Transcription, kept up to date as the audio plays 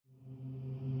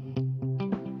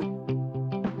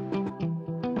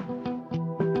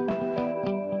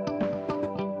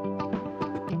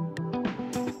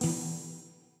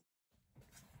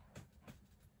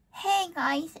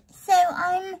guys, so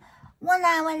I'm 1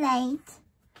 hour late.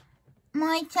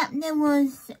 My chapter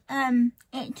was,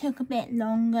 it took a bit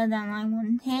longer than I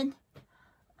wanted.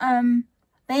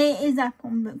 But it is up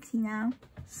on Booksie now.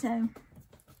 So,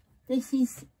 this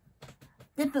is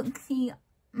the Booksie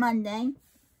Monday.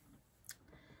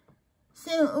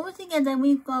 So, altogether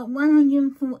we've got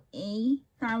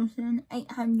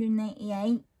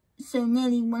 140,888. So,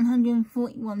 nearly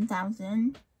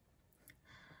 141,000.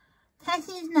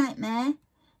 Tessie's Nightmare,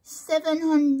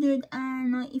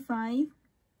 795.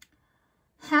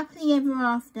 Happily Ever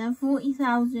After,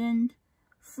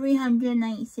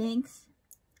 40,386.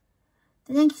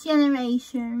 The Next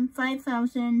Generation,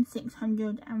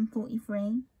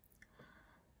 5,643.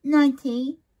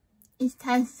 90 is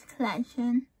Tess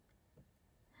Collection.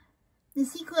 The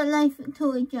Secret Life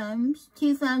Victoria Jones,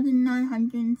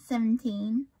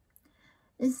 2,917.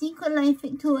 The Secret Life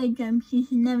Victoria Jones You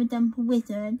Should Never Dump a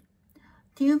Wizard,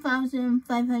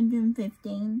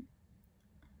 2,515.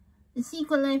 The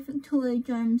Secret Life Victoria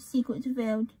Jones Secrets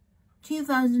Revealed,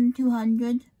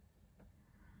 2,200.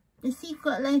 The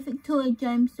Secret Life Victoria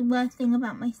Jones The Worst Thing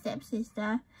About My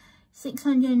Stepsister,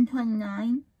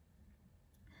 629.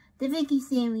 The Vicky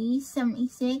series,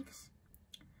 76.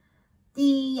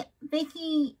 The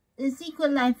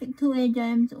Secret Life Victoria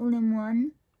Jones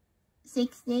All-in-One,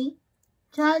 60.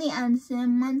 Charlie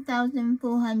Anderson,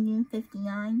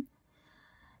 1,459.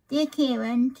 Dear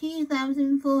Kieran,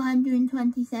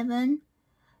 2,427.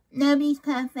 Nobody's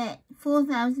Perfect,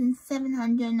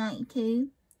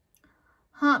 4,792.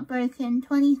 Heartbroken,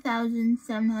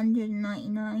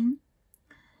 20,799.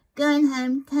 Going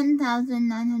Home,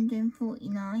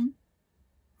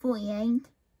 10,948.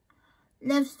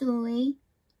 Love Story,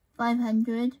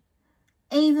 500.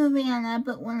 Ava Rihanna,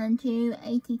 Book 1 and 2,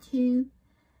 82.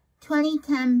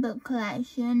 2010 Book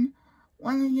Collection,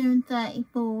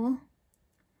 134.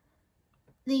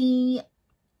 The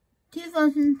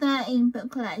 2013 Book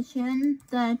Collection,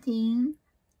 13.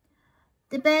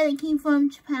 The Bear That Came From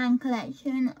Japan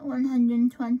Collection,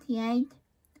 128.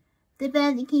 The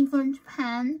Bear That Came From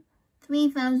Japan,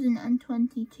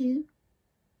 3,022.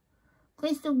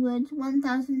 Crystal Woods,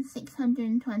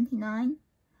 1,629.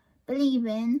 Believe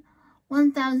In,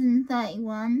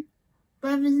 1,031.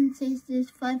 Brothers and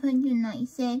Sisters,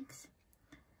 596.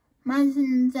 Madison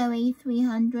and Zoe,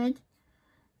 300.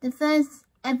 The First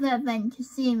Ever Adventure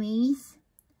Series,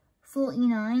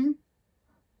 49.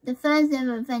 The First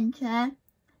Ever Adventure,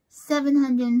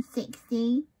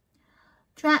 760.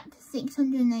 Trapped,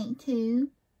 682.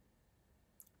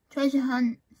 Treasure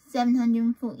Hunt,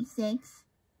 746.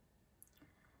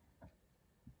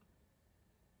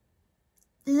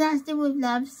 Disaster with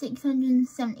Love,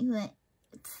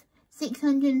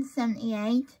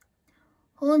 678.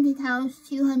 Haunted House,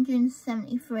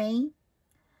 273.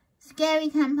 Scary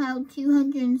Camp Out,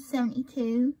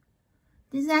 272.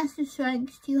 Disaster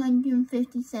Strikes,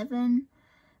 257.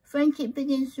 Friendship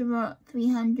Begins to Rot,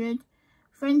 300.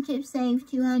 Friendship Saved,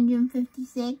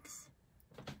 256.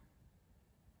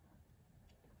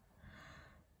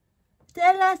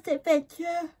 Their Last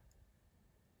Adventure,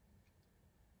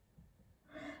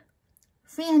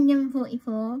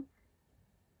 344.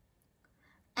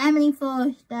 Emily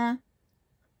Forrester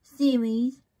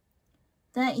Series,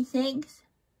 36.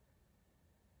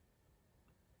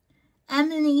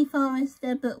 Emily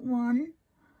Forrester Book 1,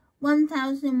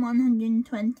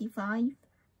 1,125.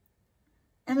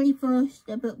 Emily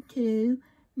Forrester Book 2,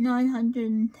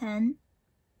 910.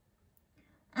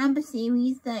 Amber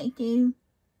Series, 32.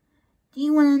 Do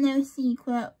You Want to Know a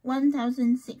Secret,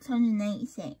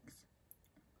 1,686.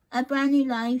 A Brand New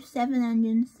Life,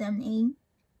 770.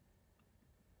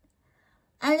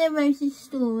 Ella Rose's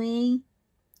Story,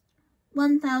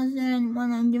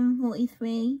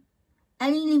 1,143.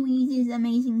 Ellie Louise's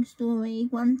Amazing Story,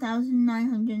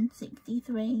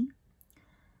 1,963.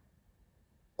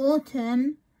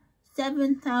 Autumn,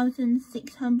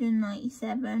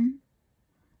 7,697.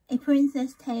 A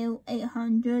Princess Tale,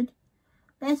 800.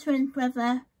 Best Friend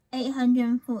Forever,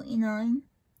 849.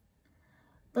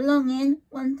 Belonging,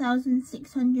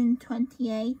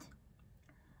 1,628.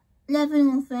 Love and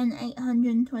Orphan,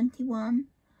 821.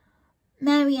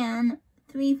 Marianne,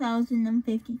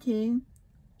 3,052.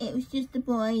 It Was Just a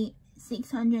Boy,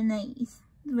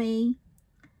 683.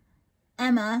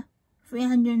 Emma,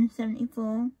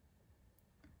 374.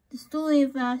 The Story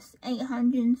of Us,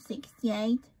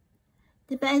 868.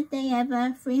 The Best Day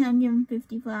Ever,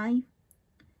 355.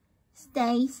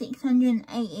 Stay,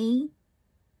 680.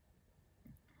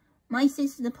 My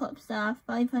Sister the Pop Star,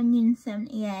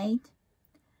 578.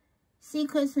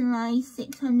 Secrets and Lies,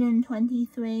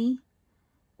 623.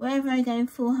 Wherever I Go,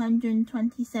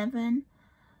 427.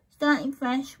 Starting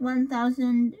fresh,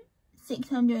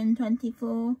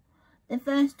 1,624. The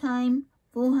first time,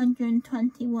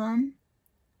 421.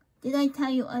 Did I tell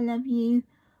you I love you?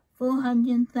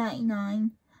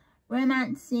 439.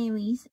 Romance series,